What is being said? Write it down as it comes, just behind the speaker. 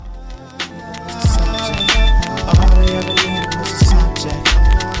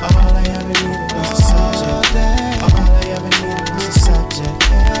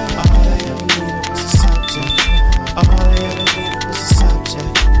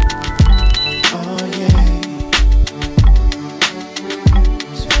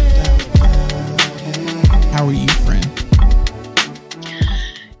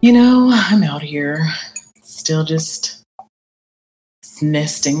I'm out here still just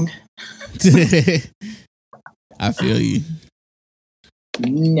nesting. I feel you.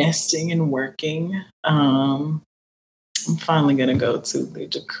 Nesting and working. I'm finally gonna go to the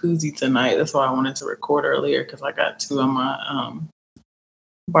jacuzzi tonight. That's why I wanted to record earlier, because I got two of my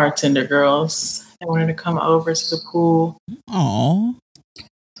bartender girls. They wanted to come over to the pool. Aww.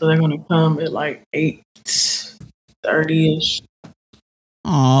 So they're gonna come at like 8:30ish.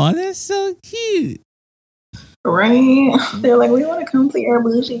 Aw, that's so cute. Right? They're like, we want to come to your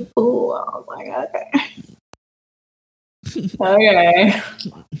bougie pool. I was like, okay. Okay.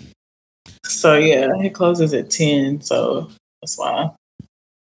 So yeah, it closes at 10, so that's why.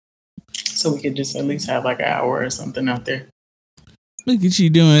 So we could just at least have like an hour or something out there. Look at you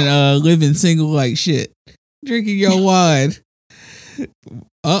doing living single like shit. Drinking your wine.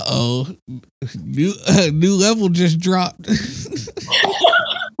 Uh-oh. New level just dropped.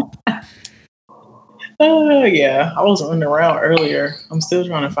 Yeah, I was running around earlier. I'm still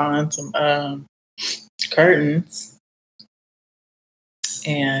trying to find some curtains.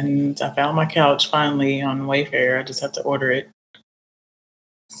 And I found my couch finally on Wayfair. I just have to order it.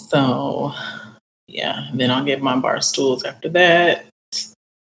 So, yeah, then I'll get my bar stools after that.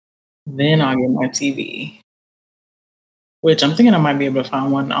 Then I'll get my TV, which I'm thinking I might be able to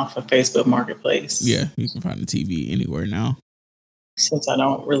find one off of Facebook Marketplace. Yeah, you can find a TV anywhere now. Since I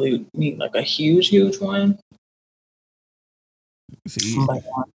don't really need like a huge one. See,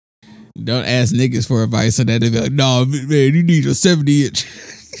 don't ask niggas for advice on that. They be like, "No, man, you need a 70-inch."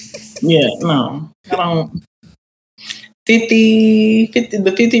 Yeah, no, I don't. 50,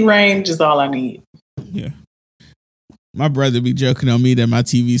 the 50 range is all I need. Yeah. My brother be joking on me that my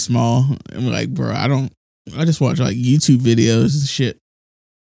TV's small. I'm like, bro, I just watch like YouTube videos and shit.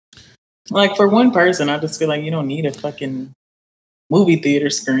 Like for one person, I just feel like you don't need a fucking movie theater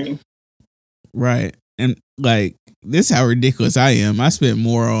screen. Right. And like, this is how ridiculous I am. I spent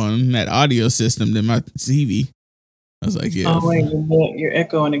more on that audio system than my TV. I was like, yeah. Oh wait, you're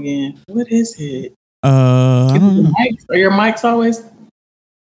echoing again. What is it? I don't know. Are your mics always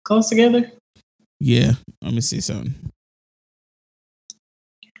close together? Yeah. Let me see something.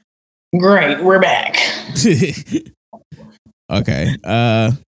 Great, we're back. Okay.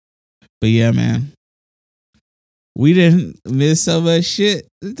 But yeah, man. We didn't miss so much shit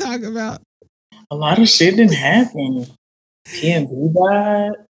to talk about. A lot of shit didn't happen. PNB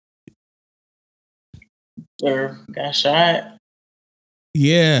died. Or got shot.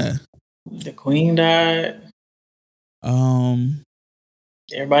 Yeah. The Queen died.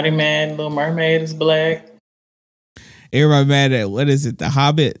 Everybody mad Little Mermaid is black. Everybody mad at, what is it, The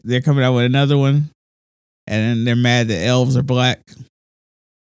Hobbit? They're coming out with another one. And then they're mad that elves are black.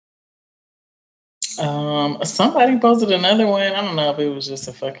 Somebody posted another one. I don't know if it was just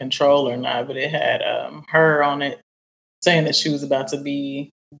a fucking troll or not, but it had her on it saying that she was about to be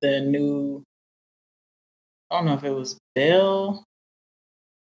the new, I don't know if it was Belle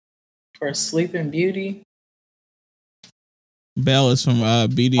for Sleeping Beauty. Belle is from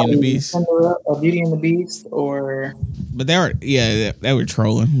Beauty and the Beast. Beauty and the Beast, or... But they were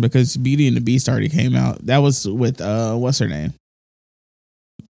trolling because Beauty and the Beast already came out. That was with, what's her name?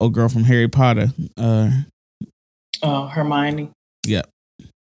 Old girl from Harry Potter. Hermione. Yeah.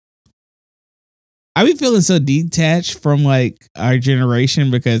 I be feeling so detached from like our generation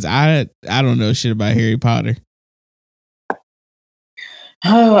because I don't know shit about Harry Potter.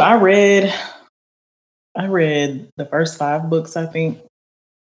 Oh, I read the first 5 books, I think,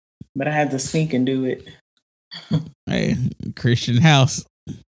 but I had to sneak and do it. Hey, Christian house.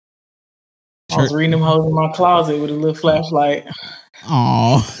 I was reading them hoes in my closet with a little flashlight.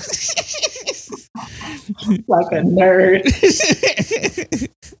 Aw. Like a nerd.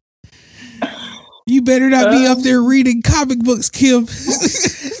 You better not be up there reading comic books, Kim.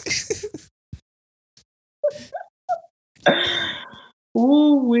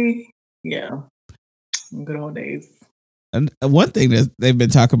 Ooh-wee. Yeah. Good old days. And one thing that they've been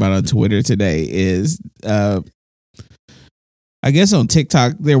talking about on Twitter today is, I guess on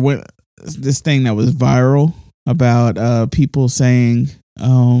TikTok, there went this thing that was viral about people saying,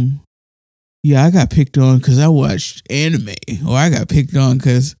 yeah, I got picked on because I watched anime, or I got picked on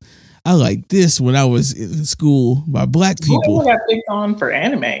because I liked this when I was in school by black people. Who got picked on for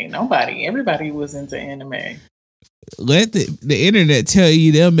anime? Nobody. Everybody was into anime. Let the internet tell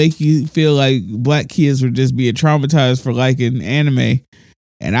you, they'll make you feel like black kids were just being traumatized for liking anime.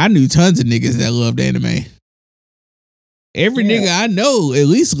 And I knew tons of niggas that loved anime. Every nigga I know at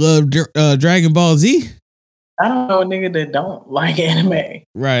least loved Dragon Ball Z. I don't know a nigga that don't like anime.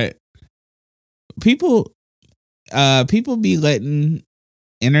 Right. People be letting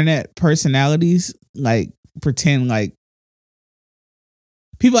internet personalities like pretend like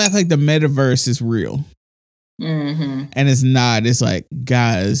people act like the metaverse is real. Mm-hmm. And it's not. It's like,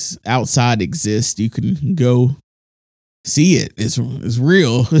 guys, outside exists. You can go see it. It's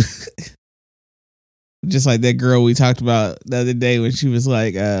real. Just like that girl we talked about the other day when she was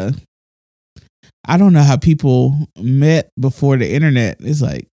like, I don't know how people met before the internet. It's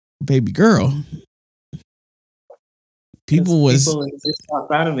like, baby girl. People exist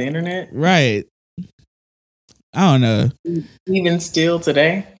outside of the internet. Right. I don't know. Even still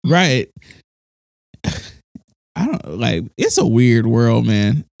today. Right. I don't like, it's a weird world,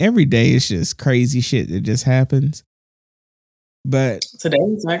 man. Every day it's just crazy shit that just happens. But today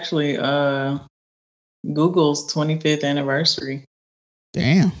is actually Google's 25th anniversary.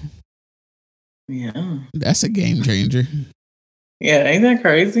 Damn. Yeah. That's a game changer. Yeah, ain't that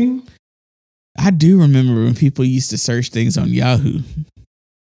crazy? I do remember when people used to search things on Yahoo.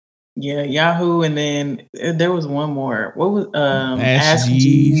 Yeah, Yahoo, and then there was one more. What was Ask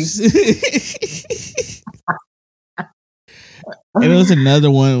Jeeves? And there was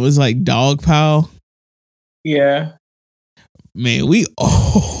another one. It was like Dog Pile. Yeah. Man, we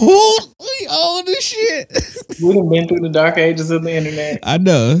old as shit. We have been through the dark ages of the internet. I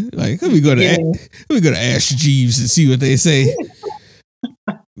know. Like, let me go to Ask Jeeves and see what they say.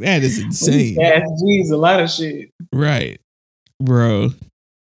 That is insane. Ask Jeeves a lot of shit. Right, bro.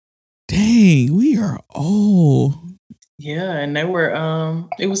 Dang, we are old. Yeah, and they were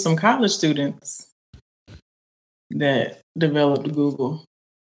it was some college students that developed Google.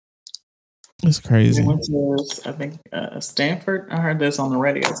 That's crazy. They went to, I think, Stanford. I heard this on the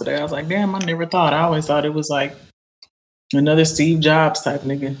radio today. I was like, damn, I never thought. I always thought it was like another Steve Jobs type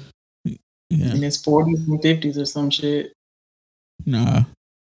nigga. Yeah. In his 40s and 50s or some shit. Nah.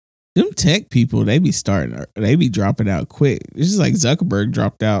 Them tech people, they be dropping out quick. It's just like Zuckerberg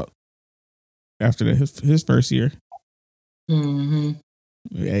dropped out after his first year. Mm-hmm.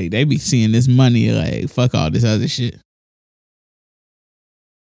 Hey, they be seeing this money like, fuck all this other shit.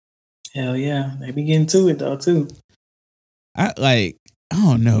 Hell yeah. They be getting to it though too. I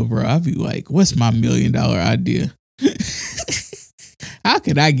don't know, bro. I be like, what's my $1 million idea? How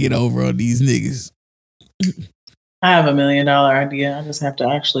can I get over on these niggas? I have $1 million idea. I just have to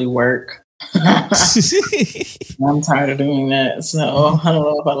actually work. I'm tired of doing that, so I don't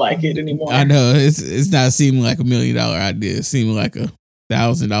know if I like it anymore. I know it's not seeming like $1 million idea. It's seeming like $1,000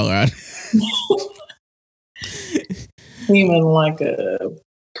 idea. Seeming like a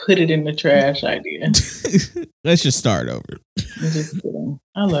put it in the trash idea. Let's just start over. I'm just kidding.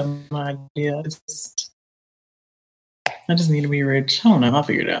 I love my idea. I just need to be rich. I don't know. I'll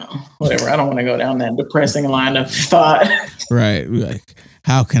figure it out. Whatever. I don't want to go down that depressing line of thought. Right. Like,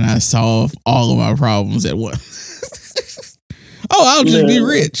 how can I solve all of my problems at once? I'll just be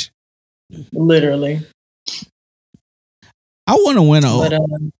rich. Literally. I want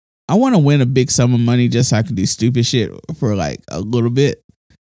to win a big sum of money just so I can do stupid shit for like a little bit.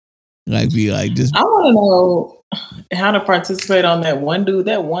 Like be like just. I want to know how to participate on that one dude,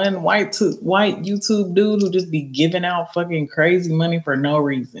 that one white YouTube dude who just be giving out fucking crazy money for no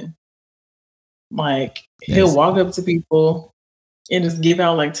reason. Like he'll walk up to people and just give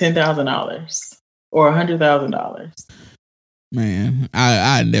out like $10,000 or $100,000. Man,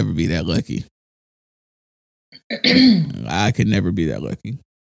 I'd never be that lucky. I could never be that lucky.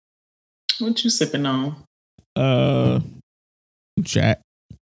 What you sipping on? Jack.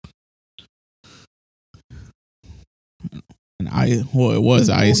 Well, it was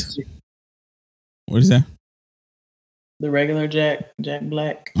ice. What is that? The regular Jack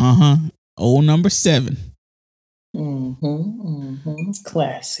Black. Old number 7.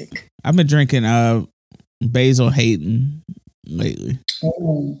 Classic. I've been drinking Basil Hayden lately.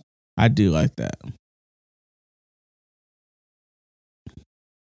 I do like that.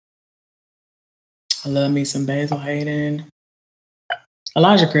 I love me some Basil Hayden.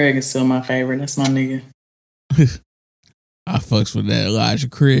 Elijah Craig is still my favorite. That's my nigga. I fucks with that Elijah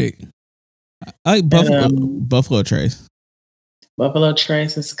Craig. I like Buffalo Trace. Buffalo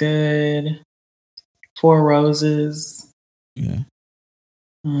Trace is good. 4 Roses. Yeah.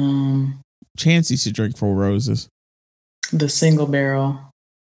 Chance used to drink 4 Roses. The single barrel.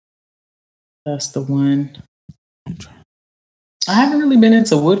 That's the one. I haven't really been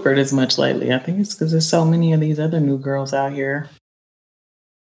into Woodford as much lately. I think it's because there's so many of these other new girls out here.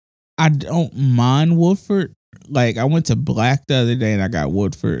 I don't mind Woodford. Like, I went to Black the other day and I got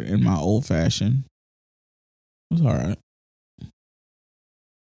Woodford in my old fashioned. It was all right.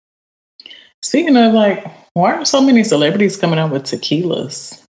 Speaking of, like, why are so many celebrities coming out with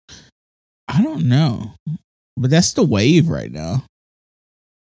tequilas? I don't know. But that's the wave right now.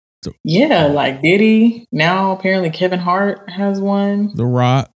 Yeah, like Diddy. Now apparently Kevin Hart has one. The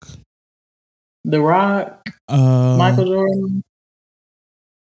Rock. The Rock. Michael Jordan.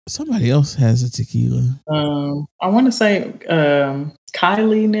 Somebody else has a tequila. I want to say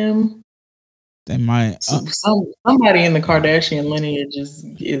Kylie Nim. They might. Somebody in the Kardashian lineage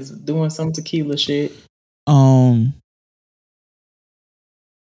is doing some tequila shit.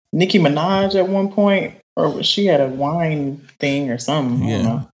 Nicki Minaj at one point, or she had a wine thing or something. I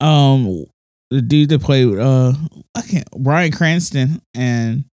don't know. The dude that played Bryan Cranston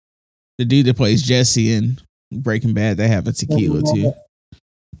and the dude that plays Jesse in Breaking Bad, they have a tequila too.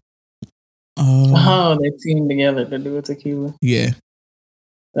 They teamed together to do a tequila. Yeah.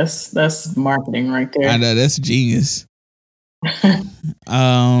 That's marketing right there. I know, that's genius. What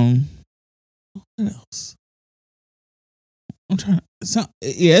else? I'm trying.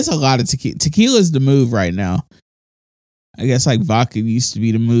 It's a lot of tequila. Tequila is the move right now. I guess like vodka used to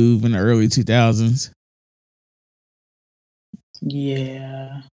be the move in the early 2000s.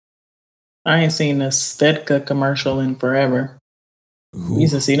 Yeah, I ain't seen a Svedka commercial in forever. Ooh. We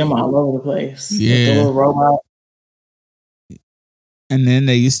used to see them all over the place. Yeah, with the little robot. And then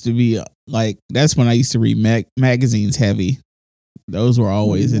they used to be like, that's when I used to read magazines heavy. Those were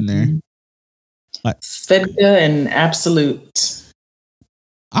always in there. Like Svedka and Absolute.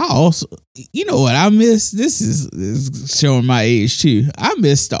 I also, you know what I miss? This is showing my age too. I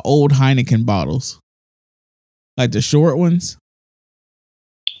miss the old Heineken bottles, like the short ones.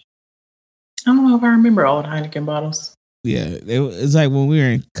 I don't know if I remember old Heineken bottles. Yeah, it's like when we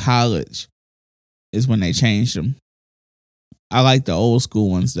were in college is when they changed them. I like the old school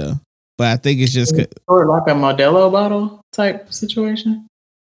ones though, but I think it's just or like a Modelo bottle type situation.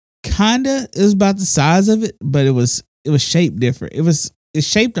 Kinda, it was about the size of it, but it was shaped different. It's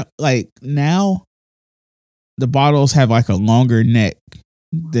shaped like now. The bottles have like a longer neck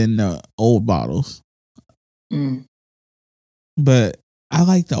than the old bottles, but I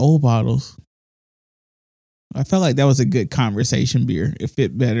like the old bottles. I felt like that was a good conversation beer. It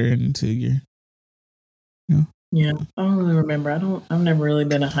fit better into your. Yeah, I don't really remember. I've never really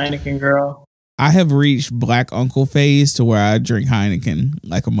been a Heineken girl. I have reached Black Uncle phase to where I drink Heineken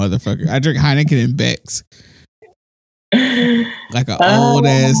like a motherfucker. I drink Heineken and Beck's. Like an old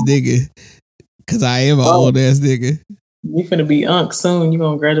ass nigga. Cause I am an old ass nigga. You finna be Unc soon. You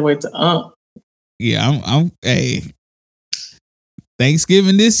gonna graduate to Unc. Yeah, I'm hey.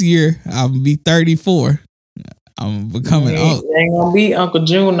 Thanksgiving this year, I'll be 34. I'm becoming Unc. It ain't gonna be Uncle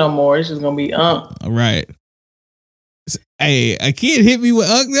June no more. It's just gonna be Unc. Right. Hey, a kid hit me with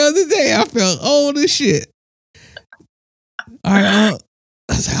Unc the other day. I felt old as shit. All right, Unc.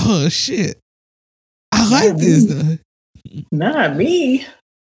 I was like, oh shit. I like this though. Not me.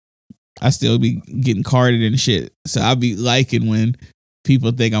 I still be getting carded and shit. So I be liking when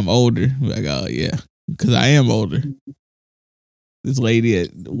people think I'm older. Like, oh yeah. Cause I am older. This lady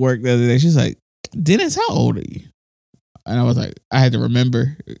at work the other day, she's like, Dennis, how old are you? And I was like, I had to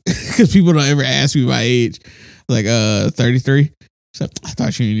remember because people don't ever ask me my age. Like 33. So I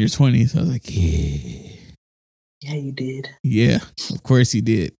thought you were in your 20s. I was like, yeah. Yeah, you did. Yeah, of course you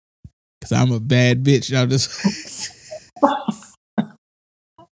did. Because I'm a bad bitch. I'm just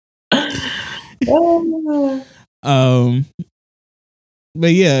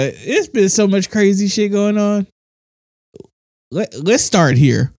but yeah, it's been so much crazy shit going on. Let's start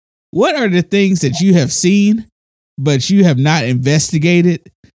here. What are the things that you have seen but you have not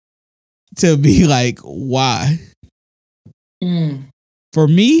investigated to be like, why? For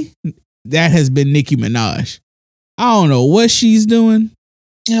me, that has been Nicki Minaj. I don't know what she's doing.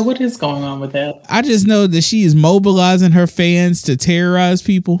 Yeah, what is going on with that? I just know that she is mobilizing her fans to terrorize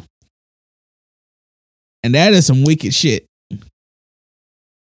people. And that is some wicked shit.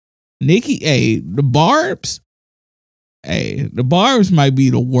 Nicki, the Barbs might be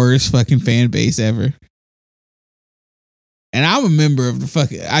the worst fucking fan base ever. And I'm a member of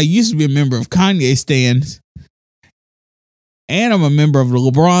I used to be a member of Kanye stans. And I'm a member of the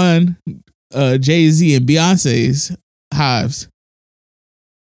LeBron, Jay-Z, and Beyonce's hives.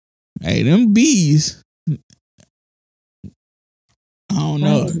 Hey, them bees. I don't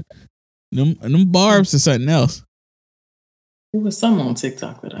know. Them Barbs are something else. It was some on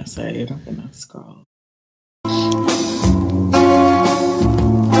TikTok that I saved. I'm gonna scroll.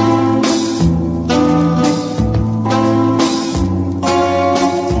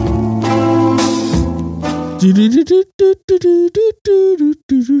 Do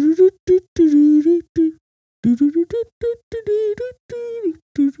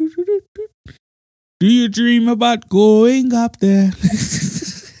you dream about going up there?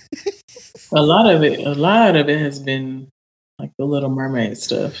 A lot of it has been like the Little Mermaid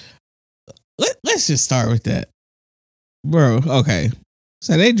stuff. Let's just start with that, bro. Okay,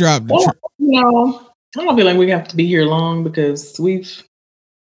 so they dropped the. I don't feel like we have to be here long because we've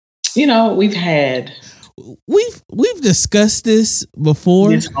discussed this before.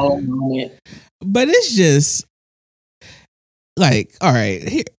 This whole moment. But it's just like, all right,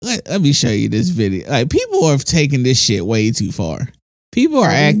 here, let me show you this video. Like, people have taken this shit way too far. People are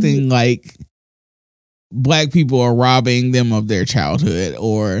acting like black people are robbing them of their childhood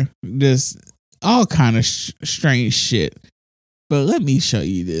or just all kind of strange shit. But let me show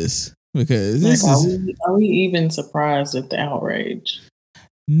you this because this are we even surprised at the outrage?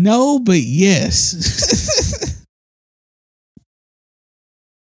 No, but yes.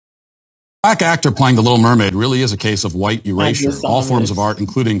 Black actor playing the Little Mermaid really is a case of white erasure. All forms of art,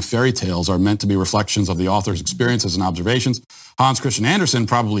 including fairy tales, are meant to be reflections of the author's experiences and observations. Hans Christian Andersen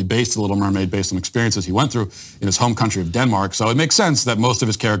probably based the Little Mermaid based on experiences he went through in his home country of Denmark. So it makes sense that most of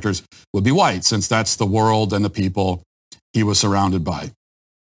his characters would be white, since that's the world and the people he was surrounded by.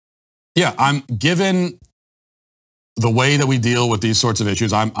 Yeah, I'm given the way that we deal with these sorts of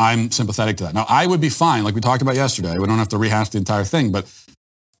issues, I'm sympathetic to that. Now, I would be fine, like we talked about yesterday. We don't have to rehash the entire thing, but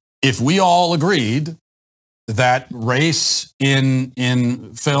if we all agreed that race in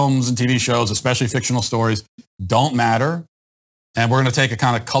films and TV shows, especially fictional stories, don't matter, and we're going to take a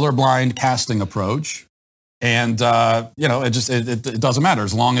kind of colorblind casting approach, and it doesn't matter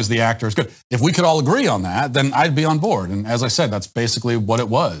as long as the actor is good. If we could all agree on that, then I'd be on board. And as I said, that's basically what it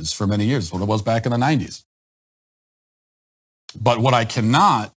was for many years, what it was back in the 90s. But what I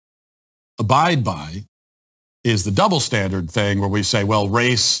cannot abide by is the double standard thing where we say, well,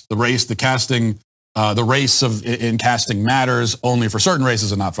 the casting, the race in casting matters only for certain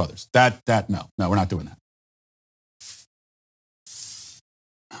races and not for others. No, we're not doing that.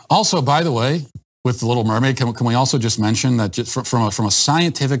 Also, by the way, with The Little Mermaid, can we also just mention that just from a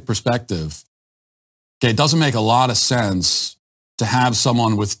scientific perspective, okay, it doesn't make a lot of sense to have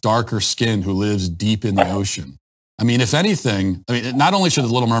someone with darker skin who lives deep in the ocean. I mean, if anything, not only should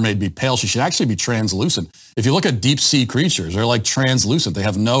the Little Mermaid be pale, she should actually be translucent. If you look at deep sea creatures, they're like translucent. They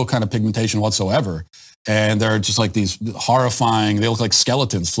have no kind of pigmentation whatsoever. And they're just like these horrifying, they look like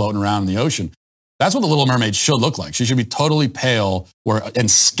skeletons floating around in the ocean. That's what the Little Mermaid should look like. She should be totally pale and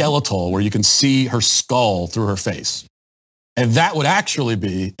skeletal, where you can see her skull through her face. And that would actually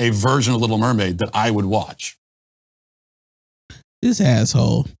be a version of Little Mermaid that I would watch. This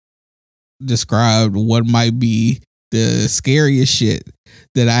asshole described what might be the scariest shit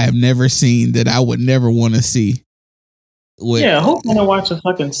that I have never seen, that I would never want to see. Yeah, who's gonna watch a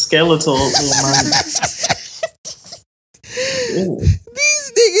fucking skeletal Little Mermaid?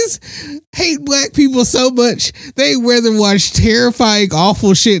 These niggas hate black people so much they rather watch terrifying,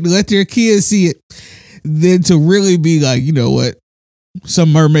 awful shit and let their kids see it than to really be like, you know what,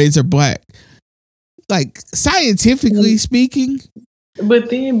 some mermaids are black. Like, scientifically speaking. But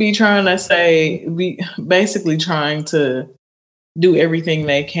then be basically trying to do everything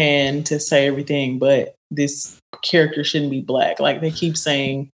they can to say everything, but this character shouldn't be black. Like, they keep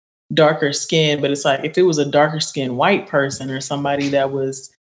saying darker skin, but it's like, if it was a darker skinned white person or somebody that was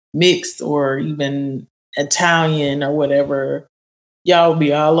mixed or even Italian or whatever, y'all would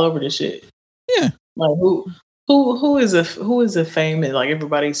be all over the shit. Yeah. Like, who is a famous, like,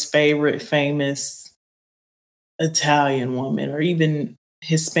 everybody's favorite famous Italian woman or even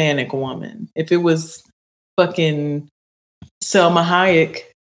Hispanic woman? If it was fucking Selma Hayek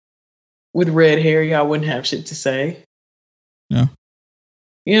with red hair, y'all wouldn't have shit to say. No.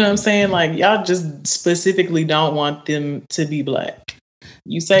 You know what I'm saying? Like, y'all just specifically don't want them to be black.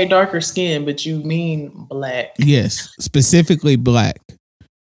 You say darker skin, but you mean black. Yes, specifically black.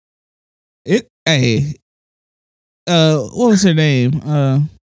 What was her name?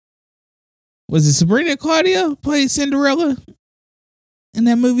 Was it Sabrina Claudio played Cinderella in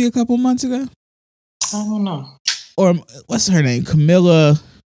that movie a couple months ago? I don't know. Or what's her name? Camila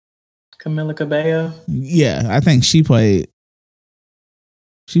Cabello? Yeah, I think she played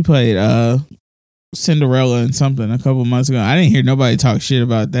Cinderella in something a couple months ago. I didn't hear nobody talk shit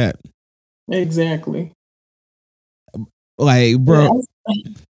about that. Exactly. Like, bro.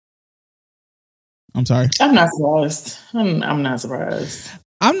 I'm sorry. I'm not surprised. I'm not surprised.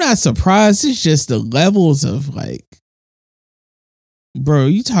 I'm not surprised. It's just the levels of, like, bro,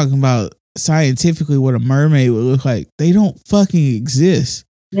 you talking about scientifically what a mermaid would look like. They don't fucking exist.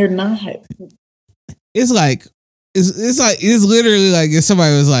 They're not. It's literally like if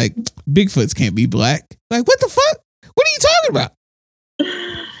somebody was like, Bigfoots can't be black. Like, what the fuck? What are you talking about?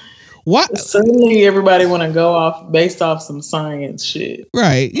 What? Certainly everybody want to go off based off some science shit.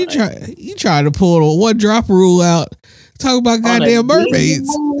 Right. You try to pull the one drop rule out Talk about goddamn mermaids.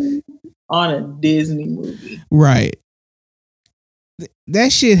 On a Disney movie. Right.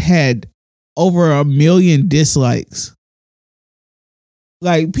 That shit had over 1 million dislikes.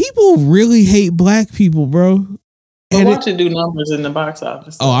 Like, people really hate black people, bro. But watch it do numbers in the box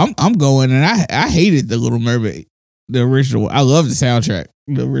office. Oh, I'm going, and I hated The Little Mermaid, the original. I love the soundtrack,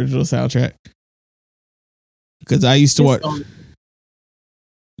 the original soundtrack, because I used to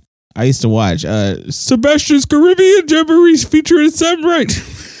watch Sebastian's Caribbean Jamborees featuring Sam Wright.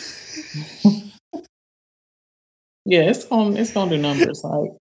 Yeah, it's gonna do numbers.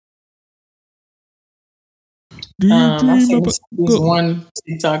 Like, I seen this one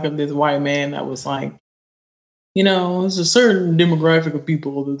TikTok of this white man that was like, you know, there's a certain demographic of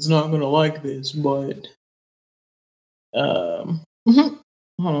people that's not gonna like this, but hold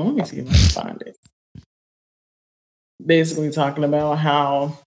on, let me see if I can find it. Basically talking about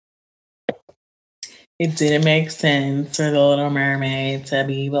how it didn't make sense for the Little Mermaid to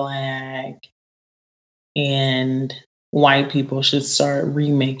be black, and white people should start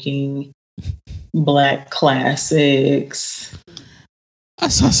remaking black classics. I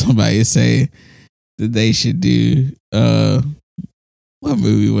saw somebody say that they should do what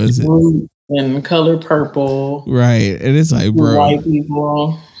movie was it? In Color Purple. Right. And it's like, bro, white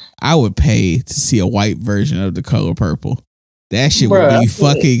people. I would pay to see a white version of The Color Purple. That shit would be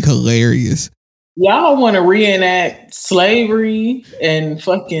fucking hilarious. Y'all want to reenact slavery and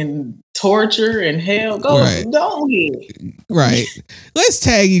fucking torture and hell? Go, right. Don't get. Right. Let's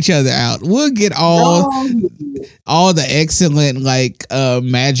tag each other out. We'll get all the excellent, like,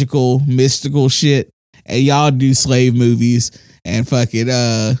 magical, mystical shit, and y'all do slave movies and fucking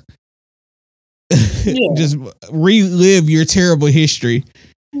just relive your terrible history.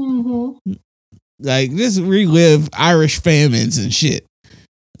 Mm-hmm. Like, just relive Irish famines and shit.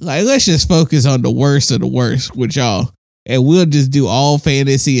 Like, let's just focus on the worst of the worst with y'all, and we'll just do all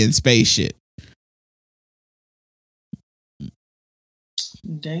fantasy and space shit.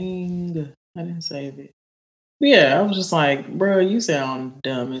 Dang, I didn't save it. Yeah, I was just like, bro, you sound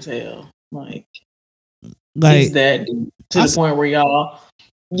dumb as hell. Like is that to the point where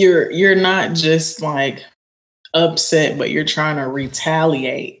you're not just like upset, but you're trying to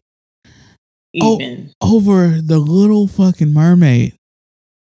retaliate even over the Little fucking Mermaid.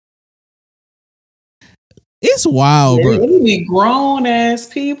 It's wild, bro. It be grown ass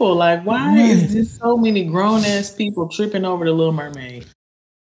people. Like, why is this so many grown ass people tripping over the Little Mermaid?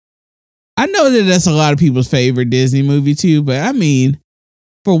 I know that that's a lot of people's favorite Disney movie too, but I mean,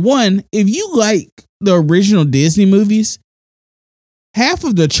 for one, if you like the original Disney movies, half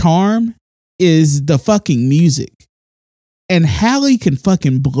of the charm is the fucking music. And Halle can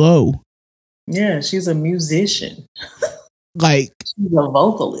fucking blow. Yeah, she's a musician. Like, she's a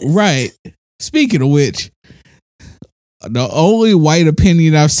vocalist. Right. Speaking of which, the only white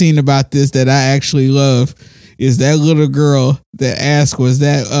opinion I've seen about this that I actually love is that little girl that asked, was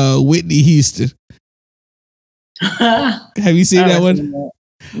that Whitney Houston? Have you seen that one?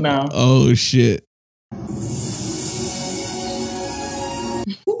 No. Oh, shit.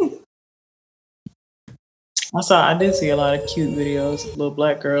 I did see a lot of cute videos of little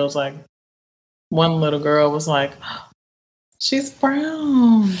black girls. Like, one little girl was like, she's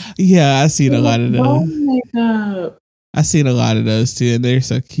brown. Yeah, I seen a lot of those. Makeup. I seen a lot of those too, and they're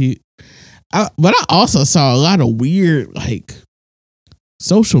so cute. But I also saw a lot of weird, like,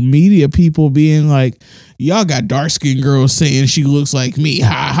 social media people being like, y'all got dark-skinned girls saying she looks like me.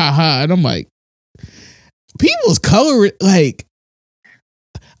 Ha, ha, ha. And I'm like, people's color, like,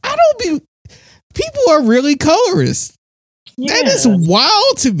 people are really colorist. Yeah. That is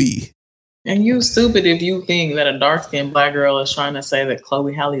wild to me. And you stupid if you think that a dark-skinned black girl is trying to say that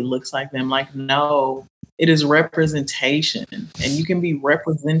Chloe Halle looks like them. Like, no, it is representation. And you can be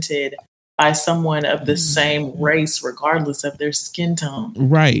represented by someone of the same race, regardless of their skin tone.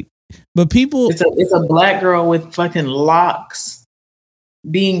 Right. But people... It's a black girl with fucking locks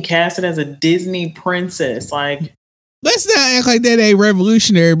being casted as a Disney princess. Like, let's not act like that ain't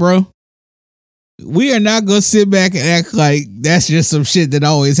revolutionary, bro. We are not going to sit back and act like that's just some shit that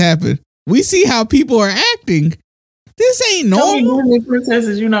always happened. We see how people are acting. This ain't normal. Disney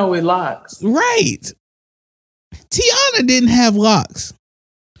princesses, you know, with locks. Right. Tiana didn't have locks.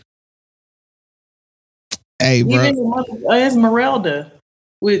 Hey, bro. Even Esmeralda,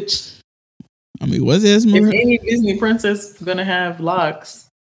 which... I mean, was Esmeralda? If any Disney princess is going to have locks,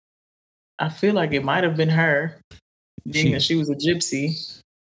 I feel like it might have been her, being that she was a gypsy.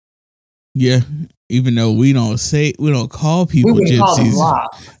 Yeah, even though we don't call people gypsies.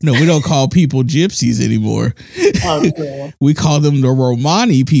 No, we don't call people gypsies anymore. Okay. We call them the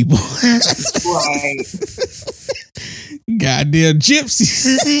Romani people. Right. Goddamn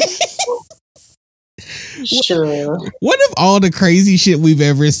gypsies. Sure. What if all the crazy shit we've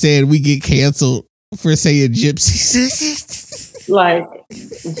ever said we get canceled for saying gypsies? Like,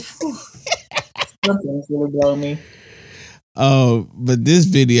 something's really blow me. Oh, but this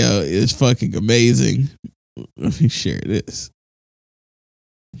video is fucking amazing. Let me share this.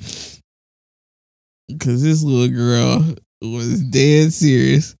 Because this little girl was dead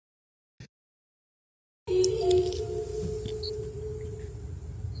serious.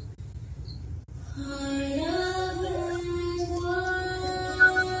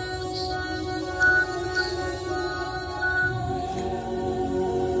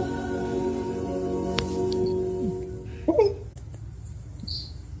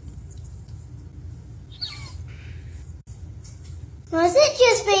 Was it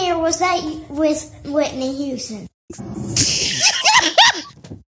just me, or was that with Whitney Houston?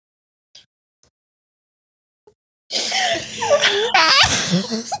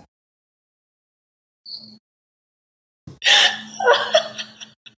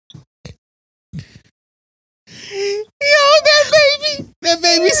 That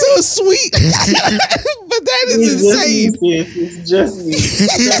baby's so sweet. But that is insane. It's just me.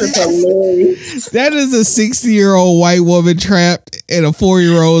 That is hilarious. That is a 60-year-old white woman trapped in a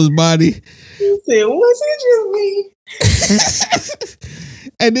 4-year-old's body. He said, was it just me?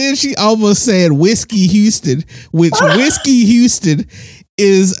 And then she almost said Whiskey Houston, which Whiskey Houston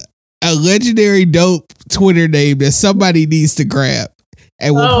is a legendary dope Twitter name that somebody needs to grab.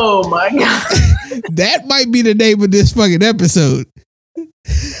 And oh my God. That might be the name of this fucking episode.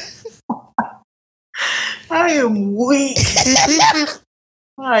 I am weak.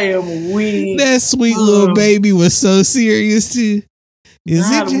 I am weak. That sweet little baby was so serious too. Is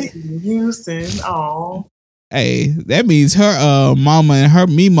not it Houston? Oh, hey, that means her mama and her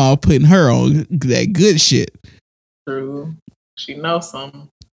Mima putting her on that good shit. True. She knows something.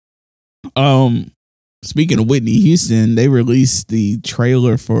 Speaking of Whitney Houston, they released the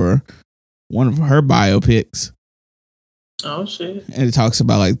trailer for one of her biopics. Oh shit! And it talks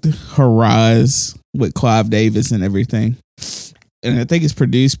about like her rise with Clive Davis and everything. And I think it's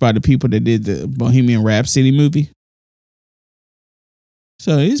produced by the people that did the Bohemian Rhapsody movie.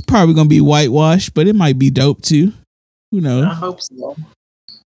 So it's probably gonna be whitewashed, but it might be dope too. Who knows? I hope so.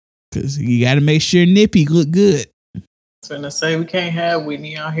 Because you got to make sure Nippy look good. I was gonna say we can't have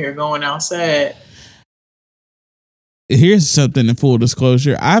Whitney out here going outside. Here's something in full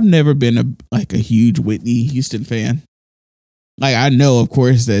disclosure. I've never been a huge Whitney Houston fan. Like, I know, of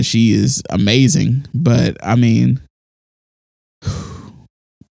course, that she is amazing, but I mean,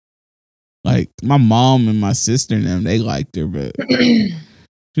 like my mom and my sister and them, they liked her, but she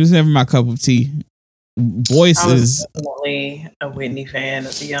was never my cup of tea. Voice I was is definitely a Whitney fan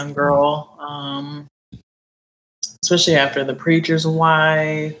as a young girl, especially after The Preacher's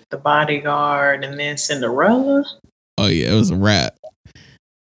Wife, The Bodyguard, and then Cinderella. Oh yeah, it was a rap.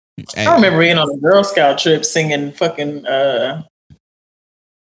 I remember being on a Girl Scout trip singing fucking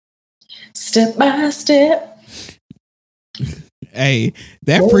Step by Step. Hey,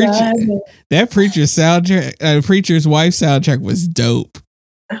 that preacher's soundtrack, Preacher's Wife soundtrack was dope.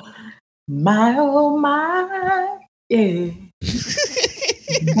 My oh my, yeah.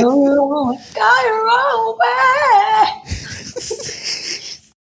 Oh, got your own way.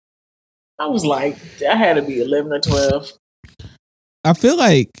 I was like, I had to be 11 or 12. I feel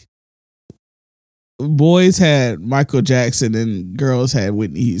like boys had Michael Jackson and girls had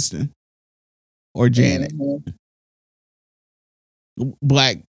Whitney Houston or Janet. Mm-hmm.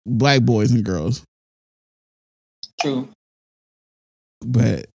 Black boys and girls. True.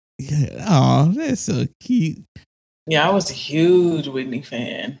 But yeah, oh, that's so cute. Yeah, I was a huge Whitney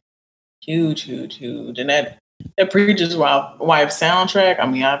fan. Huge. And that Preacher's Wife soundtrack, I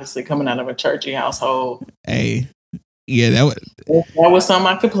mean, obviously coming out of a churchy household. Hey, yeah, that was something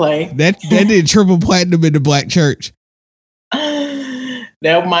I could play. That did triple platinum in the black church.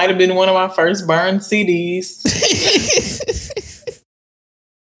 That might have been one of my first burned CDs.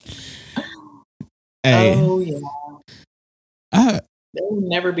 Hey, oh yeah. There will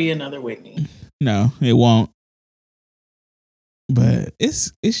never be another Whitney. No, it won't. But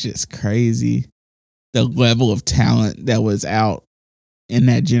it's just crazy the level of talent that was out in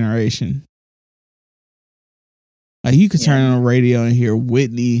that generation. Like you could turn on the radio and hear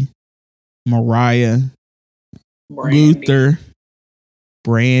Whitney, Mariah, Luther,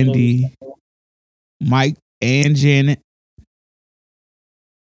 Brandy, Mike, and Janet.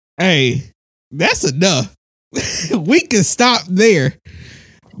 Hey, that's enough. We can stop there.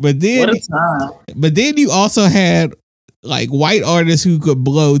 But then, what a time. But then you also had like white artists who could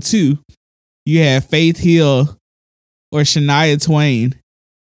blow too. You had Faith Hill or Shania Twain?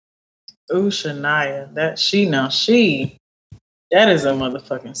 Ooh, Shania. That is a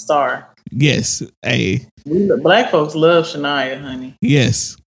motherfucking star. Yes. Hey. Black folks love Shania, honey.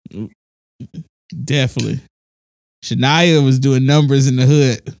 Yes. Definitely. Shania was doing numbers in the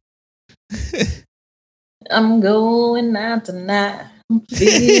hood. I'm going out tonight. I'm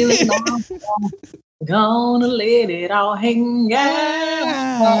feeling awesome. Gonna let it all hang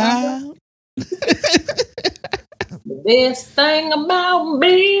out. The best thing about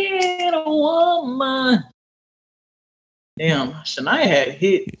being a woman. Damn, Shania had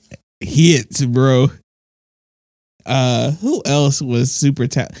hits. Hits, bro. Who else was super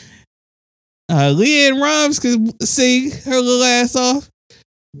talented? Leanne Rimes could sing her little ass off.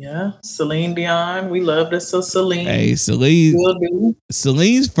 Yeah, Celine Dion. We loved us so Celine. Hey,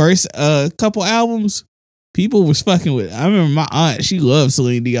 Celine's first couple albums, people was fucking with. I remember my aunt, she loved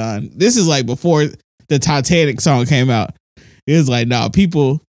Celine Dion. This is like before the Titanic song came out. It was like, nah,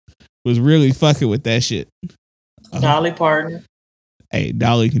 people was really fucking with that shit. Dolly Parton. Hey,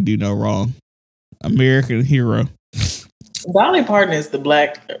 Dolly can do no wrong. American hero. Dolly Parton is the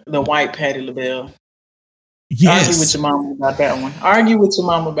white Patti LaBelle. Yes. Argue with your mama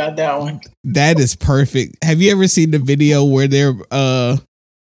about that one. That is perfect. Have you ever seen the video where they're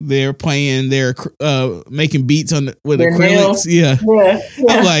playing, they're making beats with their acrylics? Nails. Yeah.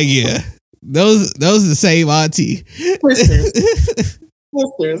 I'm like, yeah. Those are the same auntie.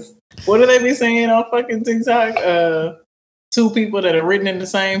 Sisters. What do they be saying on fucking TikTok? Two people that are written in the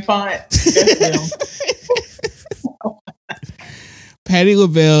same font. That's them. Patti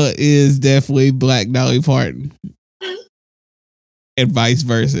LaBelle is definitely Black Dolly Parton. And vice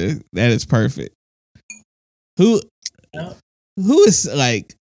versa. That is perfect. Who is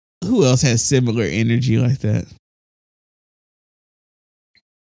like, who else has similar energy like that?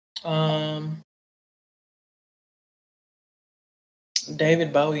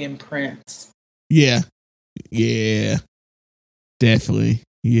 David Bowie and Prince. Yeah. Definitely.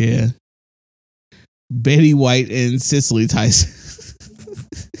 Yeah. Betty White and Cicely Tyson.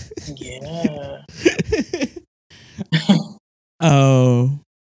 Yeah. Oh.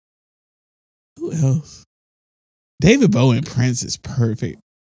 Who else? David Bowie and Prince is perfect.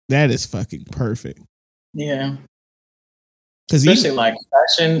 That is fucking perfect. Yeah. Especially like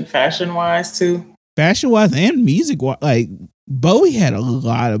fashion wise too. Fashion wise and music wise. Like Bowie had a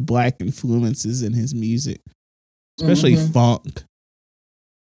lot of black influences in his music. Especially funk.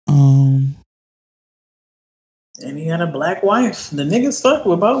 And he had a black wife. The niggas fuck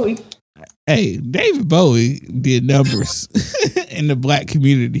with Bowie. Hey, David Bowie did numbers in the black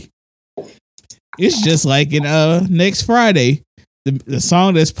community. It's just like in Next Friday, the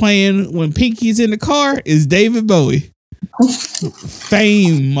song that's playing when Pinky's in the car is David Bowie.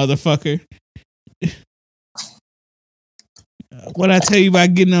 Fame, motherfucker. What I tell you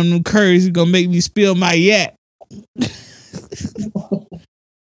about getting on them curves is gonna make me spill my yak.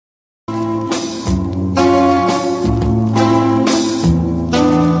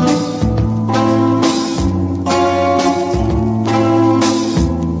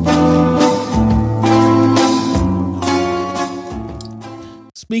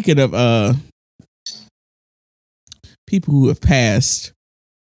 Speaking of people who have passed,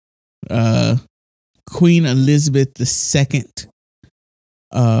 Queen Elizabeth II,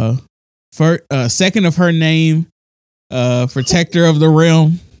 second of her name, protector of the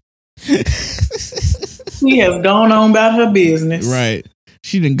realm. She has gone on about her business. Right.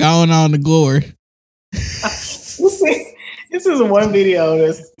 She done gone on to glory. This is one video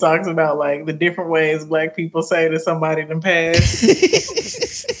that talks about like the different ways black people say that somebody done passed.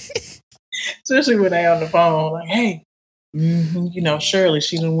 Especially when they on the phone, like, hey, Shirley,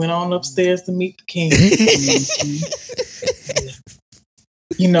 she done went on upstairs to meet the king.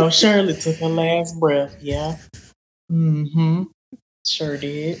 Shirley took her last breath. Yeah. Sure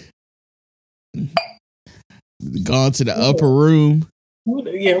did. Gone to the upper room.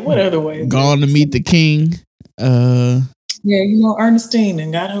 What other way? Gone to meet the king. Ernestine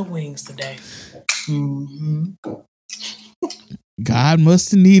and got her wings today. God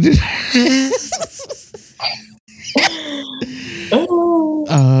must have needed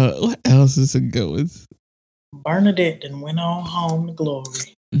what else is a good one? Bernadette and went on home to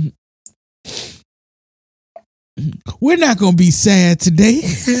glory. We're not gonna be sad today.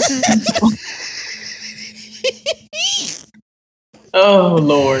 Oh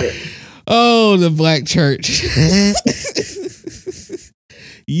Lord. Oh, the black church.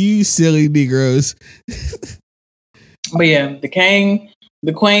 You silly Negroes. But yeah, the queen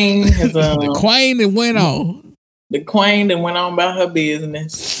has the queen that went on. The queen that went on about her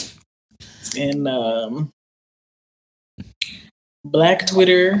business. And Black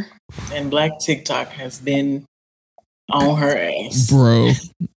Twitter and Black TikTok has been on her ass. Bro,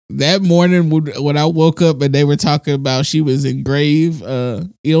 that morning when I woke up and they were talking about she was in grave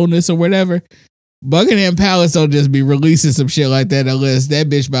illness or whatever, Buckingham Palace don't just be releasing some shit like that unless that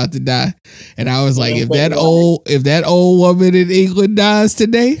bitch about to die. And I was like, if that old woman in England dies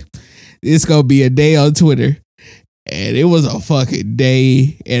today, it's gonna be a day on Twitter. And it was a fucking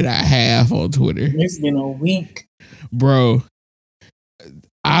day and a half on Twitter. It's been a week. Bro,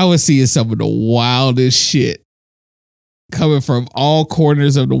 I was seeing some of the wildest shit coming from all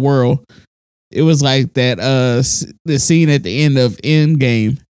corners of the world. It was like that the scene at the end of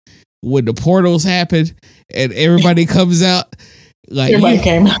Endgame when the portals happen and everybody comes out. Like everybody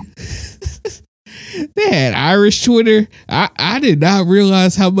came out. They had Irish Twitter. I did not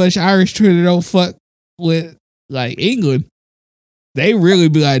realize how much Irish Twitter don't fuck with like England. They really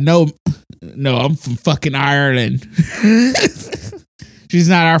be like, no, I'm from fucking Ireland. She's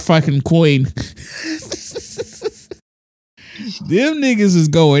not our fucking queen. Them niggas is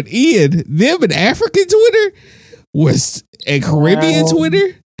going in. Them and African Twitter was and Caribbean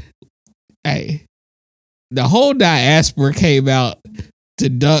Twitter. Hey, the whole diaspora came out to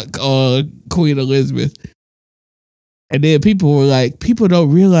dunk on Queen Elizabeth. And then people were like, people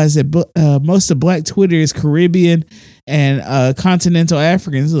don't realize that most of Black Twitter is Caribbean and continental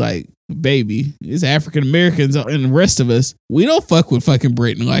Africans. Like, baby, it's African Americans and the rest of us. We don't fuck with fucking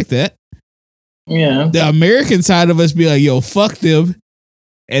Britain like that. Yeah. The American side of us be like, yo, fuck them.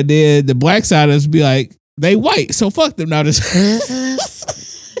 And then the black side of us be like, they white, so fuck them. Now just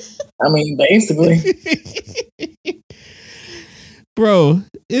I mean, basically. Bro,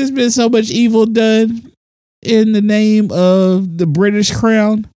 it's been so much evil done in the name of the British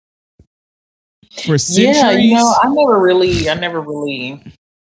crown for centuries. Yeah, you know, I never really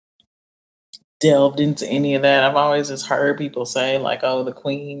delved into any of that. I've always just heard people say like, oh, the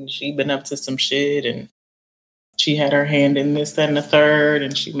queen, she been up to some shit and she had her hand in this, that, and the third,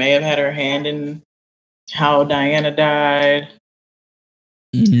 and she may have had her hand in how Diana died.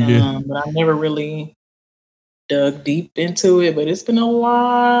 Yeah. But I never really dug deep into it, but it's been a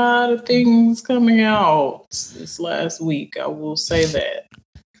lot of things coming out this last week. I will say that.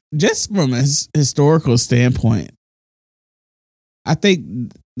 Just from a historical standpoint, I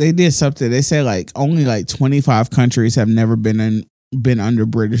think they did something. They said like only like 25 countries have never been under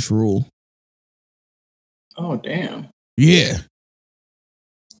British rule. Oh damn! Yeah,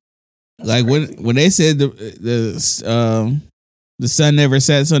 that's like crazy. when they said the sun never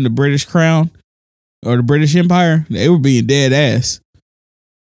sets on the British crown or the British Empire, they were being dead ass.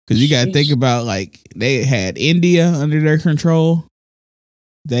 Because you got to think about like they had India under their control,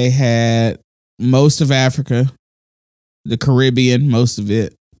 they had most of Africa, the Caribbean, most of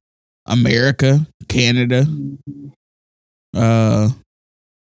it, America, Canada,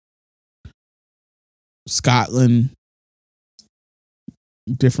 Scotland,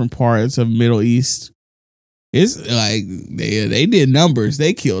 different parts of Middle East. It's like they did numbers.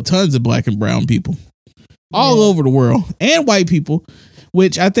 They killed tons of black and brown people all over the world and white people,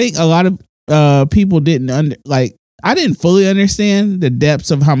 which I think a lot of people didn't I didn't fully understand the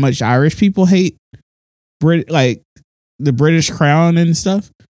depths of how much Irish people hate like the British crown and stuff.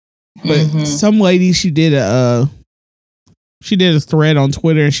 But some lady, she did a thread on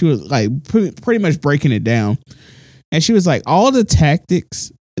Twitter and she was like pretty much breaking it down. And she was like, all the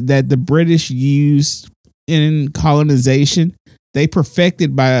tactics that the British used in colonization, they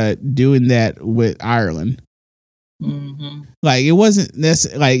perfected by doing that with Ireland. Like it wasn't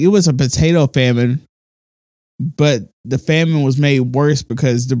like it was a potato famine, but the famine was made worse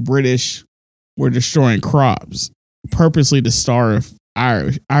because the British were destroying crops purposely to starve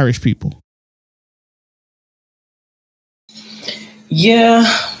Irish people. Yeah,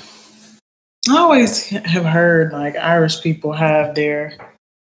 I always have heard like Irish people have their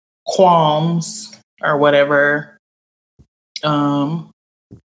qualms or whatever,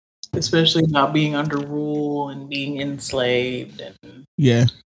 especially not being under rule and being enslaved. And yeah,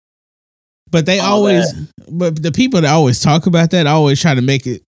 but they always, but the people that always talk about that always try to make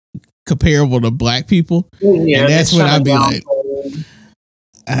it comparable to black people. Yeah, and that's when I'd be like,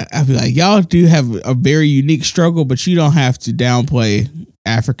 I'd be like, y'all do have a very unique struggle, but you don't have to downplay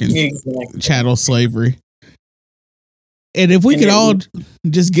African chattel slavery. And if we could all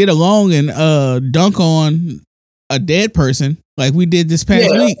just get along and dunk on a dead person like we did this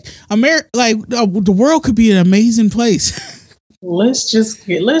past week, the world could be an amazing place. Let's just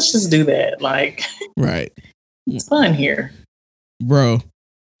do that. Like, right? It's fun here, bro.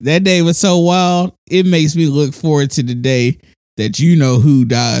 That day was so wild. It makes me look forward to the day that you know who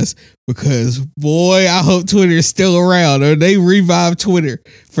dies, because boy, I hope Twitter is still around or they revive Twitter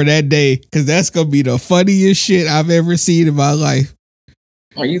for that day, because that's gonna be the funniest shit I've ever seen in my life.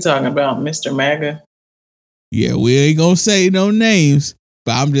 Are you talking about Mr. MAGA? Yeah, we ain't gonna say no names,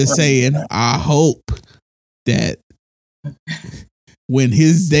 but I'm just saying, I hope that when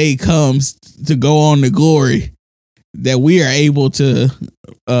his day comes to go on to glory, that we are able to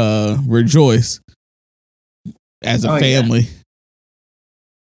rejoice as a family.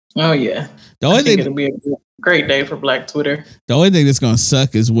 Oh yeah. I think it'll be a great day for Black Twitter. The only thing that's gonna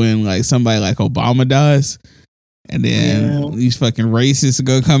suck is when like somebody like Obama dies, and then these fucking racists are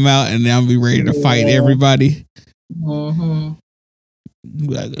gonna come out, and then I'll be ready to fight everybody. Mm-hmm.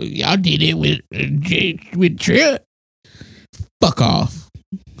 Like, y'all did it with Trump. Fuck off.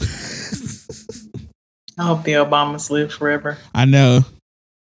 I hope the Obamas live forever. I know.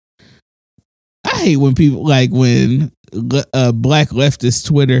 I hate when people when black leftist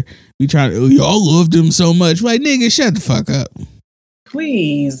Twitter be trying to, y'all love them so much. Like, nigga, shut the fuck up.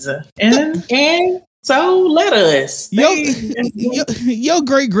 Please. And so let us. Your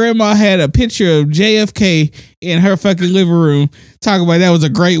great grandma had a picture of JFK in her fucking living room talking about that was a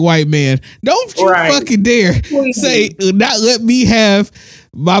great white man. Don't you fucking dare say, not let me have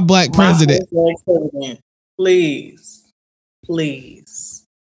my black president. Please.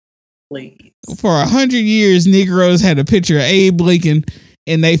 For 100 years, Negroes had a picture of Abe Lincoln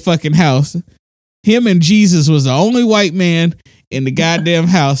in their fucking house. Him and Jesus was the only white man in the goddamn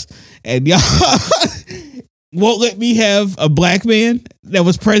house. And y'all won't let me have a black man that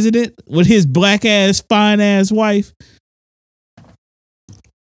was president with his black ass, fine ass wife.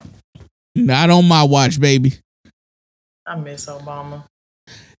 Not on my watch, baby. I miss Obama.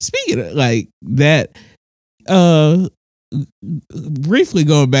 Speaking of like that, briefly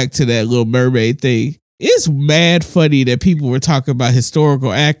going back to that Little Mermaid thing, it's mad funny that people were talking about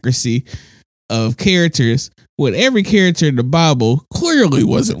historical accuracy of characters when every character in the Bible clearly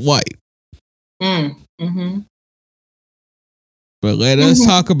wasn't white. Mm-hmm. But let us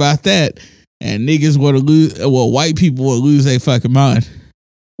talk about that, and niggas want to lose. Well, white people will lose their fucking mind.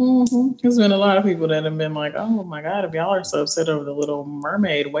 Mm-hmm. There's been a lot of people that have been like, "Oh my God, if y'all are so upset over the Little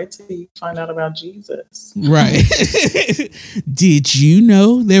Mermaid, wait till you find out about Jesus." Right? Did you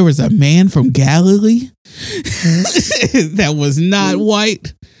know there was a man from Galilee that was not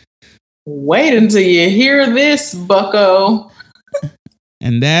white? Wait until you hear this, bucko.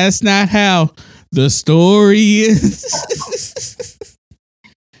 And that's not how the story is.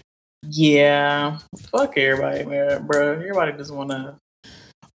 Yeah, fuck everybody, man, bro. Everybody just want to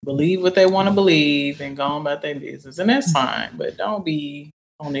believe what they want to believe and go on about their business, and that's fine. But don't be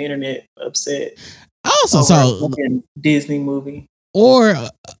on the internet upset. I also saw a Disney movie or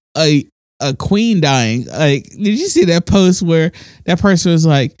a queen dying. Like, did you see that post where that person was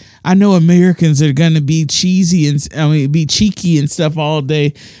like, I know Americans are gonna be cheesy and be cheeky and stuff all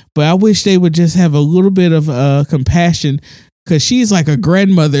day, but I wish they would just have a little bit of compassion, because she's like a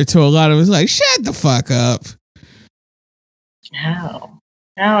grandmother to a lot of us. Like, shut the fuck up.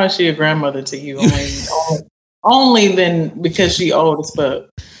 How is she a grandmother to you? Only then because she old as fuck.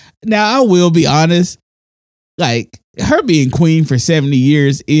 Now, I will be honest, like, her being queen for 70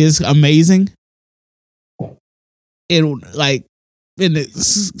 years is amazing. And like, in the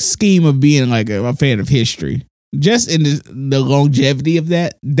scheme of being like a fan of history, just in the longevity of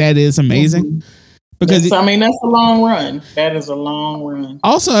that is amazing. Mm-hmm. Because that's a long run. That is a long run.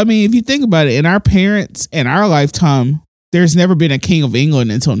 Also, I mean, if you think about it, in our parents and our lifetime, there's never been a king of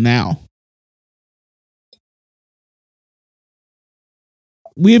England until now.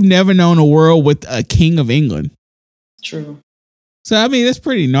 We have never known a world with a king of England. True. So, I mean, that's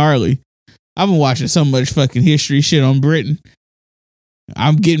pretty gnarly. I've been watching so much fucking history shit on Britain.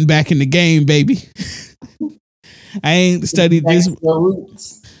 I'm getting back in the game, baby. I ain't studied this.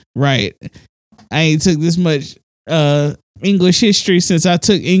 Right. I ain't took this much English history since I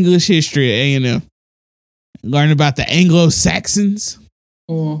took English history at A&M. Learn about the Anglo-Saxons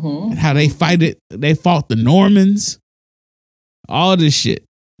and how they fought the Normans. All this shit.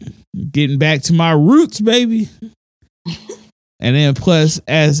 Getting back to my roots, baby. And then plus,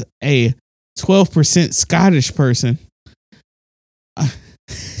 as a 12% Scottish person,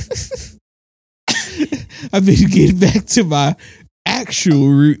 I've been getting back to my actual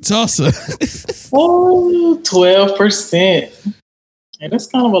roots also. 12%. And that's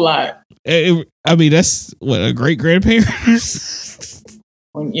kind of a lot. I mean, that's what, a great grandparent?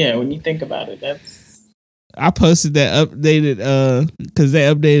 When you think about it, that's. I posted that updated because they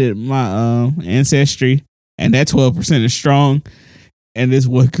updated my ancestry, and that 12% is strong. And this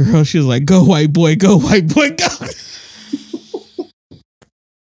one girl, she was like, "Go white boy, go white boy, go."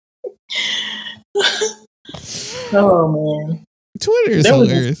 Oh man, Twitter is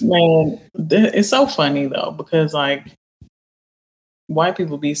hilarious. It's so funny though because like white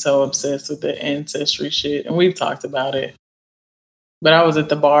people be so obsessed with the ancestry shit, and we've talked about it. But I was at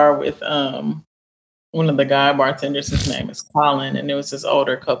the bar with one of the guy bartenders. His name is Colin, and it was this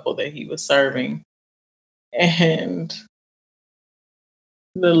older couple that he was serving, and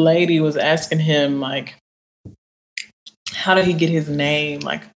the lady was asking him like, how did he get his name?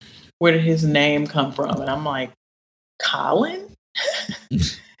 Like, where did his name come from? And I'm like, Colin?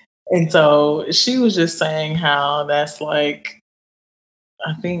 And so she was just saying how that's like,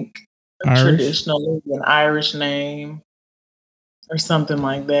 I think traditionally an Irish name or something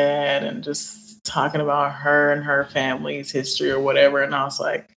like that. And just talking about her and her family's history or whatever. And I was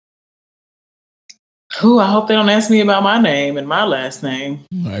like, I hope they don't ask me about my name and my last name.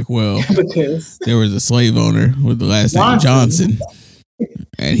 Like, well, because there was a slave owner with the last name Johnson,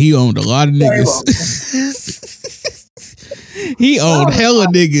 and he owned a lot of niggas. He owned hella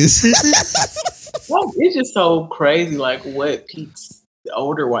niggas. It's just so crazy, like what piques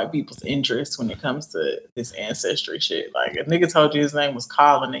older white people's interest when it comes to this ancestry shit. Like, a nigga told you his name was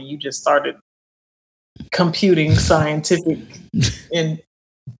Colin, and you just started computing scientific and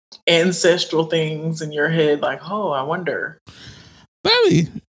ancestral things in your head, like, oh, I wonder. But I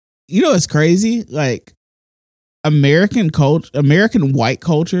mean, you know, it's crazy. Like American white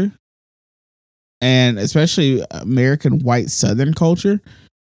culture, and especially American white Southern culture,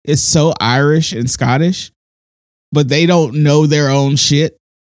 is so Irish and Scottish, but they don't know their own shit.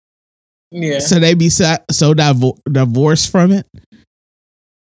 Yeah. So they be so divorced from it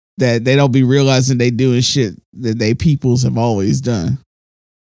that they don't be realizing they doing shit that they peoples have always done.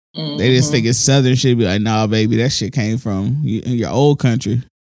 Mm-hmm. They just think it's Southern shit. Be like, nah, baby, that shit came from your old country.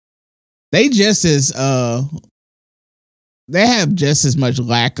 They just as they have just as much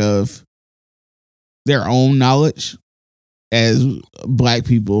lack of their own knowledge as black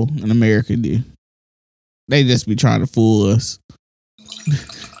people in America do. They just be trying to fool us.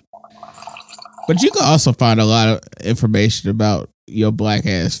 But you can also find a lot of information about your black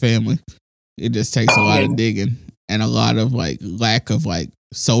ass family. It just takes a lot of digging and a lot of like lack of like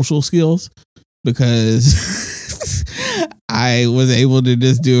social skills, because I was able to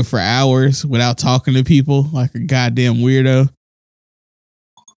just do it for hours without talking to people like a goddamn weirdo.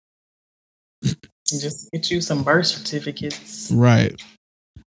 Just get you some birth certificates. Right.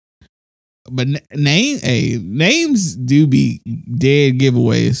 But names do be dead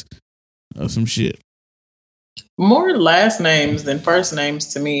giveaways of some shit. More last names than first names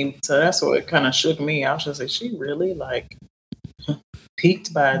to me. So that's what kind of shook me. I was just like, she really like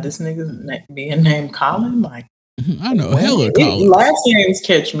piqued by this nigga being named Colin? Like, I know hella Colin. Last names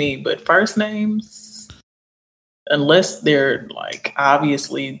catch me, but first names, unless they're like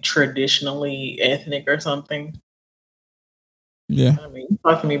obviously traditionally ethnic or something. Yeah. I mean, you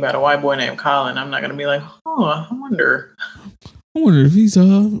talk to me about a white boy named Colin, I'm not gonna be like, oh, I wonder if he's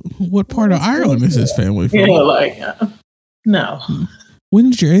what part of Ireland is his family from? Yeah, like no. When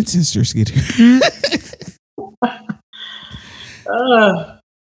did your ancestors get here?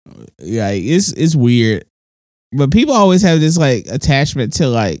 Yeah, it's weird. But people always have this like attachment to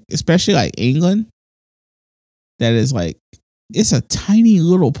like, especially like England. That is like, it's a tiny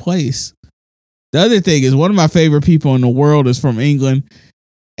little place. The other thing is, one of my favorite people in the world is from England,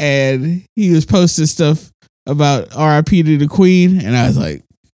 and he was posting stuff about R.I.P. to the Queen, and I was like,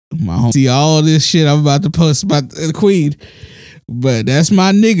 my home see all of this shit I'm about to post about the Queen, but that's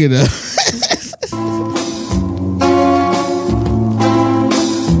my nigga though.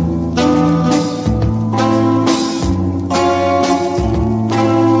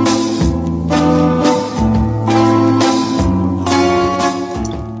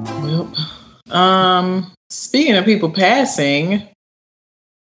 Speaking of people passing,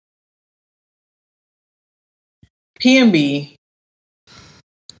 PNB.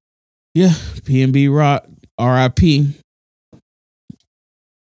 Yeah, PNB Rock, R.I.P.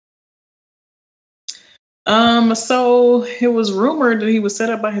 So it was rumored that he was set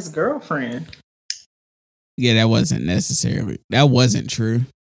up by his girlfriend. Yeah, that wasn't true.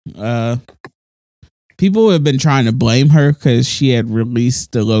 People have been trying to blame her because she had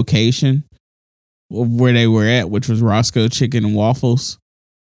released the location of where they were at, which was Roscoe Chicken and Waffles.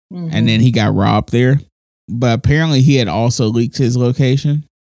 Mm-hmm. And then he got robbed there. But apparently he had also leaked his location.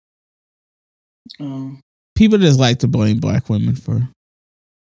 People just like to blame black women for.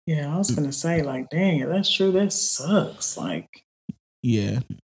 Yeah, I was going to say, like, dang, if that's true, that sucks. Like, yeah.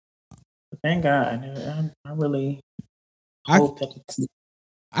 Thank God. I really hope that it's.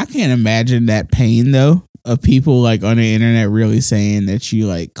 I can't imagine that pain, though, of people like on the internet really saying that you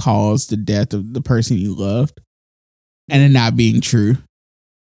like caused the death of the person you loved. and it not being true.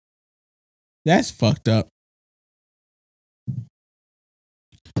 That's fucked up.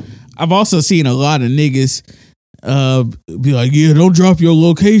 I've also seen a lot of niggas be like, yeah, don't drop your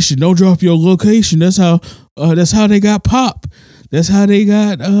location. Don't drop your location. That's how they got pop. That's how they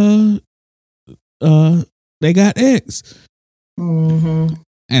got X. Mm-hmm.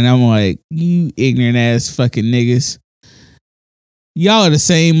 And I'm like, you ignorant ass fucking niggas. Y'all are the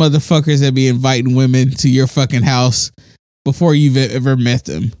same motherfuckers that be inviting women to your fucking house before you've ever met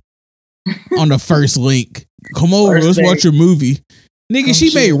them. On the first link. Come over, let's watch a movie. Nigga,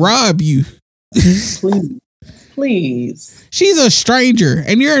 she may rob you. Please. She's a stranger,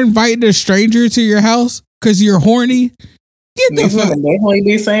 and you're inviting a stranger to your house because you're horny? Get the fuck. They definitely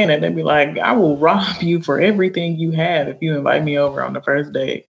be saying that. They be like, I will rob you for everything you have if you invite me over on the first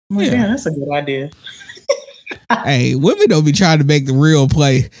date. I'm like, yeah, that's a good idea. Hey, women don't be trying to make the real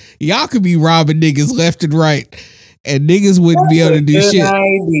play. Y'all could be robbing niggas left and right, and niggas wouldn't be able to do shit.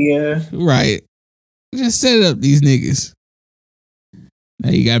 Idea. Right. Just set up these niggas. Now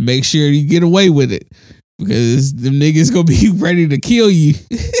you gotta make sure you get away with it, because them niggas gonna be ready to kill you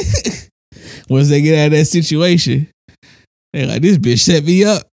once they get out of that situation. They're like, this bitch set me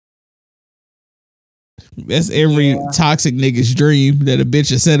up. That's every toxic nigga's dream, that a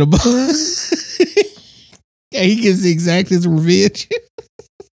bitch has set him up. Yeah, he gets the exact his revenge.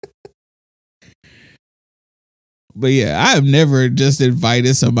 But yeah, I have never just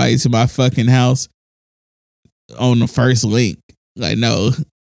invited somebody to my fucking house on the first link. Like, no.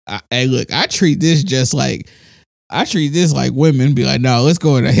 Hey, look, I treat this like women. Be like, no, let's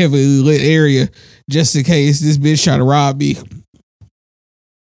go in a heavily lit area just in case this bitch try to rob me.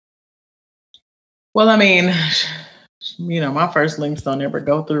 Well, I mean, my first links don't ever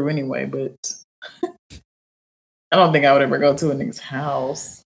go through anyway, but I don't think I would ever go to a nigga's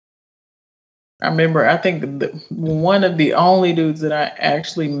house. I remember, I think one of the only dudes that I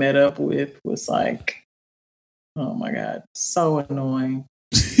actually met up with was like, oh my God, so annoying.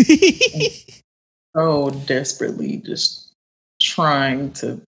 So desperately just trying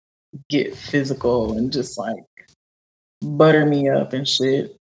to get physical and just like butter me up and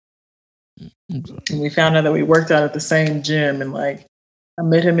shit. And we found out that we worked out at the same gym, and like I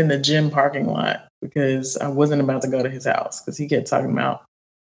met him in the gym parking lot because I wasn't about to go to his house because he kept talking about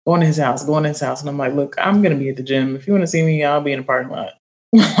going to his house. And I'm like, look, I'm going to be at the gym. If you want to see me, I'll be in the parking lot.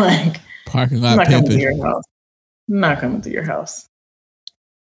 Like, parking lot I'm not pimping. coming to your house. I'm not coming to your house.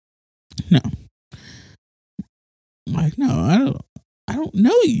 No. Like, no, I don't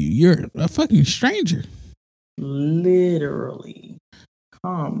know you. You're a fucking stranger. Literally.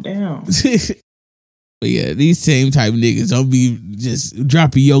 Calm down. But yeah, these same type of niggas don't be just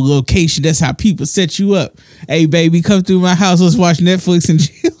dropping your location. That's how people set you up. Hey, baby, come through my house. Let's watch Netflix and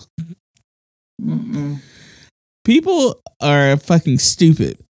chill. Mm-mm. People are fucking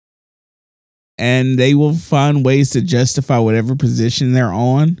stupid. And they will find ways to justify whatever position they're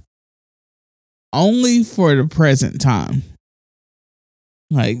on only for the present time.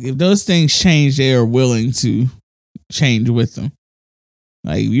 Like, if those things change, they are willing to change with them.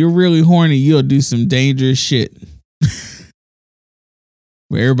 Like, if you're really horny, you'll do some dangerous shit.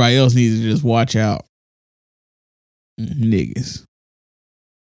 Where everybody else needs to just watch out. Niggas.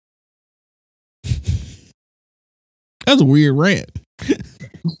 That's a weird rant.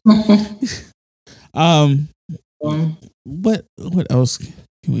 What else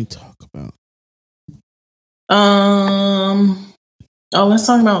can we talk about? Let's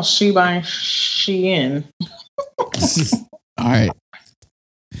talk about She by Shein. All right.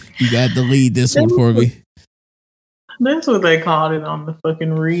 You got to lead this one for me. That's what they called it on the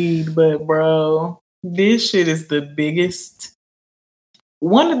fucking read. But bro, this shit is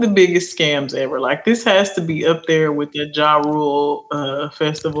one of the biggest scams ever. Like, this has to be up there with the Ja Rule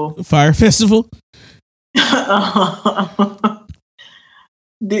festival. Fire festival?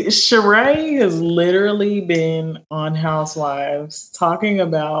 Sheree has literally been on Housewives talking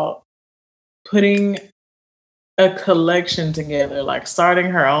about putting a collection together, like starting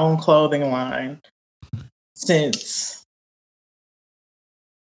her own clothing line since,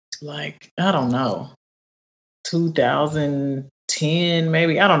 like, I don't know, 2010,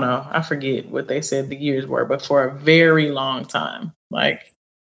 maybe. I don't know. I forget what they said the years were, but for a very long time. Like,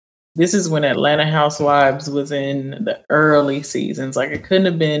 this is when Atlanta Housewives was in the early seasons. Like, it couldn't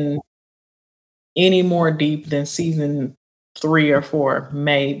have been any more deep than season 3 or 4,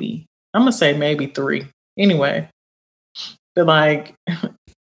 maybe. I'm going to say maybe 3. Anyway, but like,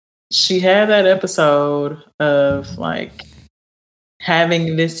 she had that episode of like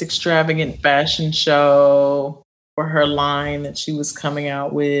having this extravagant fashion show for her line that she was coming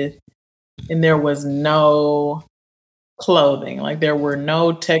out with. And there was no clothing. Like there were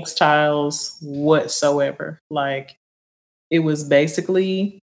no textiles whatsoever. Like it was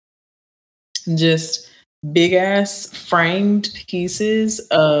basically just big ass framed pieces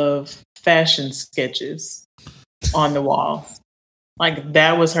of fashion sketches on the wall. Like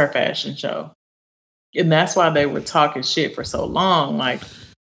that was her fashion show. And that's why they were talking shit for so long. Like,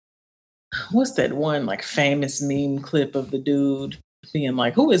 what's that one like famous meme clip of the dude being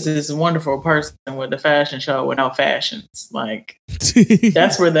like, who is this wonderful person with the fashion show with no fashions? Like,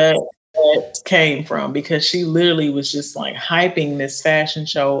 that's where that came from, because she literally was just like hyping this fashion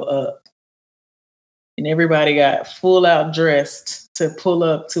show up. And everybody got full out dressed to pull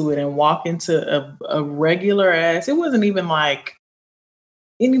up to it and walk into a regular ass. It wasn't even like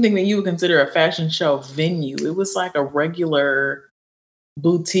anything that you would consider a fashion show venue. It was like a regular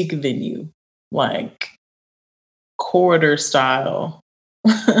boutique venue, like corridor style.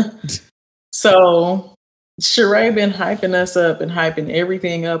 So Sheree been hyping us up and hyping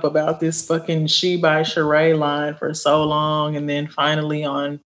everything up about this fucking She by Sheree line for so long. And then finally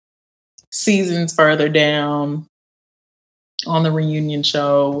on seasons further down on the reunion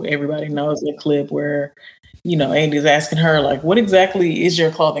show, everybody knows the clip where, you know, Andy's asking her, like, what exactly is your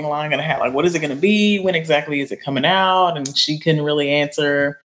clothing line going to have? Like, what is it going to be? When exactly is it coming out? And she couldn't really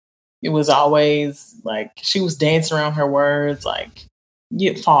answer. It was always like, she was dancing around her words, like,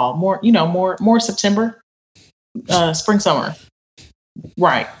 fall, more, you know, more September, spring, summer.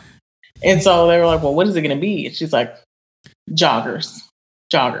 Right. And so they were like, well, what is it going to be? And she's like, joggers,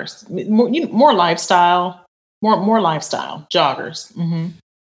 more, more lifestyle, more lifestyle, joggers. Mm-hmm.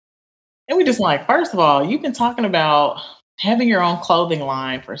 And we just like, first of all, you've been talking about having your own clothing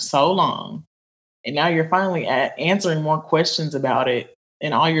line for so long. And now you're finally answering more questions about it.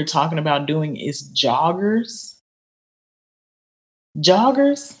 And all you're talking about doing is joggers.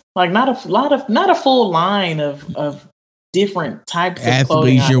 Like not a full line of different types of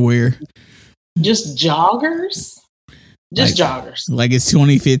clothing. Athleisure wear. Just joggers. Just joggers. Like it's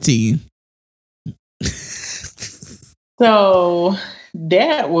 2015. So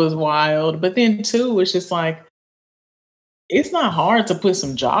that was wild. But then too, it's just like, it's not hard to put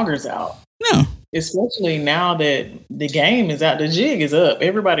some joggers out. No. Especially now that the game is out, the jig is up.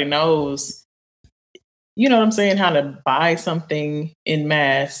 Everybody knows, you know what I'm saying, how to buy something in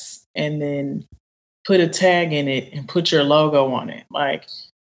mass and then put a tag in it and put your logo on it. Like,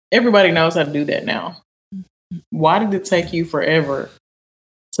 everybody knows how to do that now. Why did it take you forever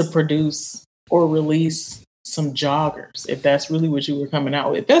to produce or release some joggers? If that's really what you were coming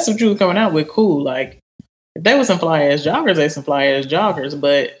out with. If that's what you were coming out with, cool. Like, if they were some fly ass joggers, they some fly ass joggers.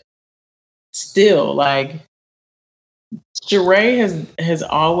 But still, like, Sheree has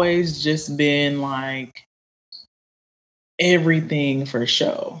always just been like everything for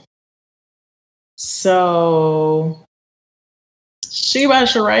show. So She by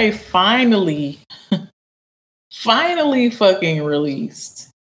Sheree finally fucking released.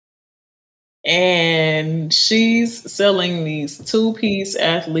 And she's selling these 2-piece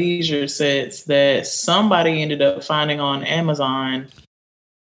athleisure sets that somebody ended up finding on Amazon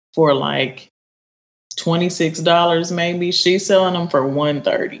for like $26 maybe. She's selling them for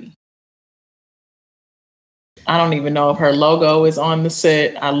 $130. I don't even know if her logo is on the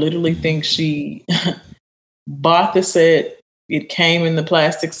set. I literally think she bought the set. It came in the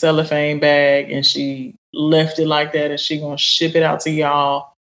plastic cellophane bag and she left it like that, and she gonna ship it out to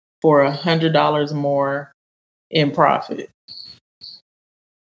y'all for $100 more in profit.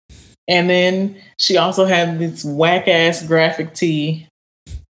 And then she also had this whack ass graphic tee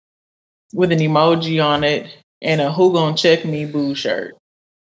with an emoji on it and a "Who Gon' Check Me" Boo shirt.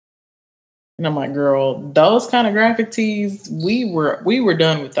 And I'm like, girl, those kind of graphic tees, we were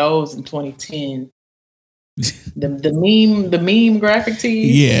done with those in 2010. The meme graphic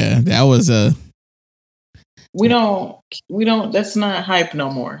tees. Yeah, that was we don't that's not hype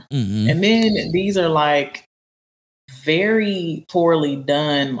no more. Mm-hmm. And then these are like very poorly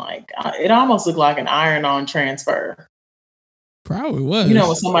done. Like it almost looked like an iron-on transfer. Probably was. You know,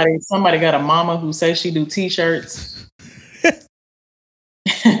 when somebody got a mama who says she do t-shirts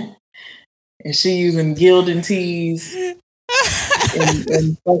and she using Gildan tees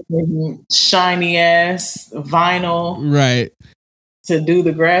and fucking shiny ass vinyl, right, to do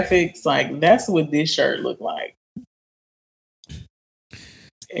the graphics. Like, that's what this shirt looked like.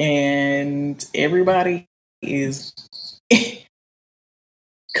 And everybody is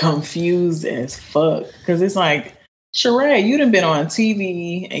confused as fuck, because it's like, Sheree, you done been on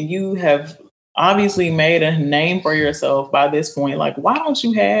TV and you have obviously made a name for yourself by this point. Like, why don't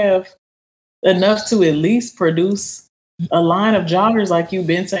you have enough to at least produce a line of joggers like you've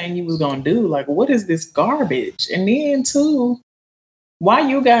been saying you was gonna do. Like, what is this garbage? And then too, why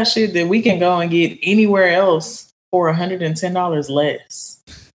you got shit that we can go and get anywhere else for $110 less?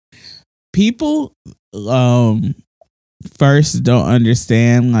 People first don't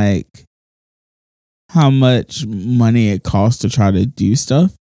understand like how much money it costs to try to do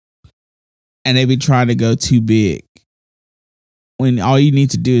stuff, and they be trying to go too big when all you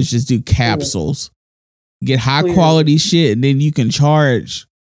need to do is just do capsules, get high quality shit, and then you can charge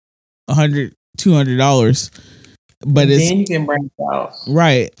 $100, $200. But and it's then you can branch out,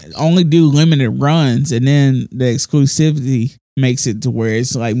 right. Only do limited runs, and then the exclusivity makes it to where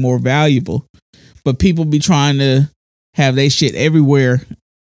it's like more valuable. But people be trying to have they shit everywhere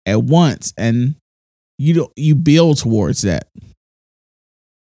at once, and you build towards that.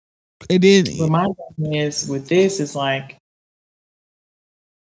 It did. But my thing is with this is like,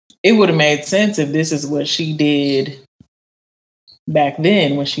 it would have made sense if this is what she did back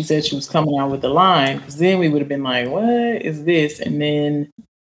then when she said she was coming out with the line, because then we would have been like, what is this? And then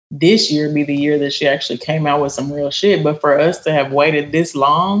this year be the year that she actually came out with some real shit. But for us to have waited this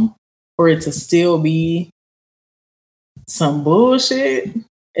long for it to still be some bullshit,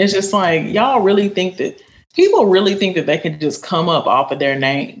 it's just like, y'all really think that people really think that they can just come up off of their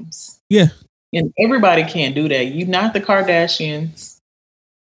names. Yeah. And everybody can't do that. You're not the Kardashians.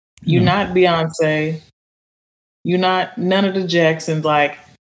 You're not Beyonce. You're not none of the Jacksons. Like,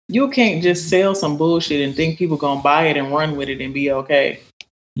 you can't just sell some bullshit and think people gonna buy it and run with it and be okay.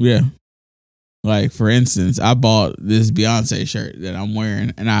 Yeah. Like, for instance, I bought this Beyonce shirt that I'm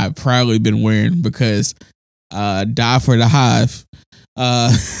wearing, and I've proudly been wearing because Die for the Hive.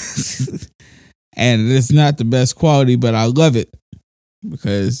 And it's not the best quality, but I love it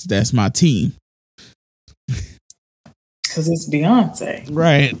because that's my team. Because it's Beyonce.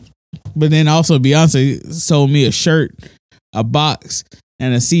 Right. But then also Beyonce sold me a shirt, a box,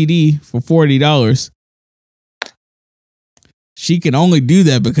 and a CD for $40. She can only do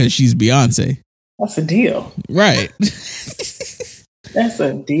that because she's Beyonce. That's a deal. Right. That's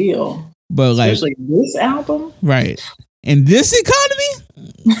a deal. But like, especially this album. Right. In this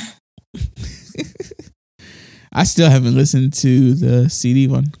economy, I still haven't listened to the CD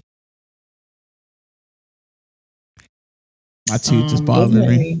one. My tooth is bothering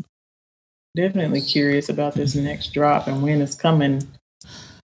me. Definitely curious about this next drop and when it's coming.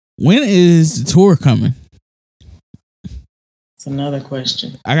 When is the tour coming? It's another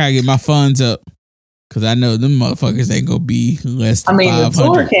question. I gotta get my funds up because I know them motherfuckers ain't gonna be less than 500. The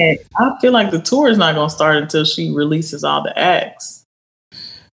tour can't. I feel like the tour is not gonna start until she releases all the acts.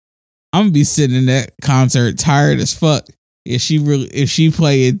 I'm gonna be sitting in that concert tired as fuck if she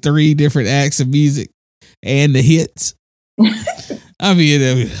played 3 different acts of music and the hits. I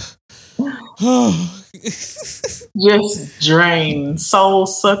mean, just drained, soul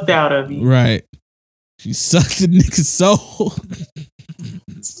sucked out of you. Right. She sucked the nigga's soul.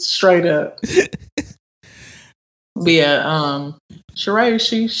 Straight up. But yeah,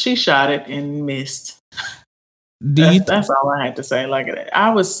 Sheree, she shot it and missed. That's all I had to say. Like,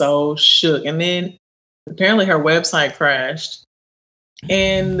 I was so shook. And then apparently her website crashed.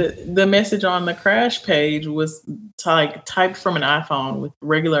 And the message on the crash page was typed from an iPhone with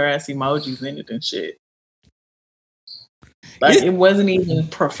regular ass emojis in it and shit. Like, it wasn't even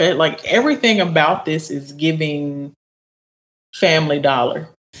perfect. Like, everything about this is giving Family Dollar.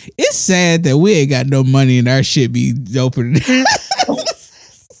 It's sad that we ain't got no money and our shit be open. We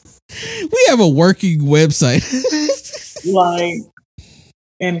have a working website. Like,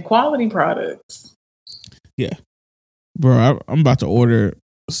 and quality products. Yeah. Bro, I'm about to order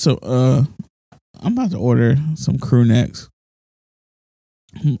some crew necks.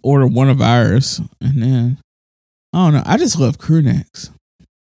 Order one of ours, and then I don't know. I just love crew necks.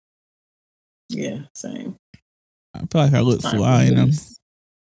 Yeah, same. I feel like I look fly in them.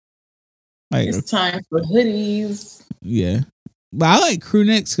 Like, it's time for hoodies. Yeah, but I like crew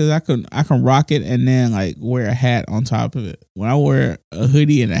necks because I can rock it and then like wear a hat on top of it. When I wear a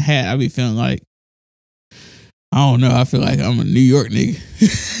hoodie and a hat, I be feeling like, I don't know. I feel like I'm a New York nigga.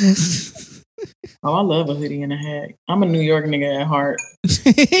 Oh, I love a hoodie and a hat. I'm a New York nigga at heart.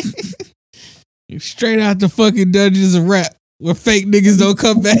 Straight out the fucking Dungeons of Rap where fake niggas don't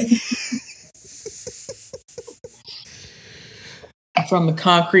come back. From the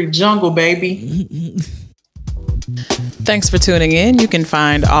concrete jungle, baby. Thanks for tuning in. You can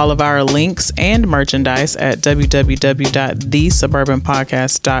find all of our links and merchandise at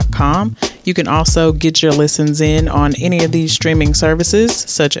www.thesuburbanpodcast.com. You can also get your listens in on any of these streaming services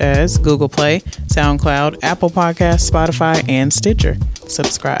such as Google Play, SoundCloud, Apple Podcasts, Spotify, and Stitcher.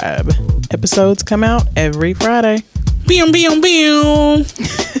 Subscribe. Episodes come out every Friday. Boom, boom, boom.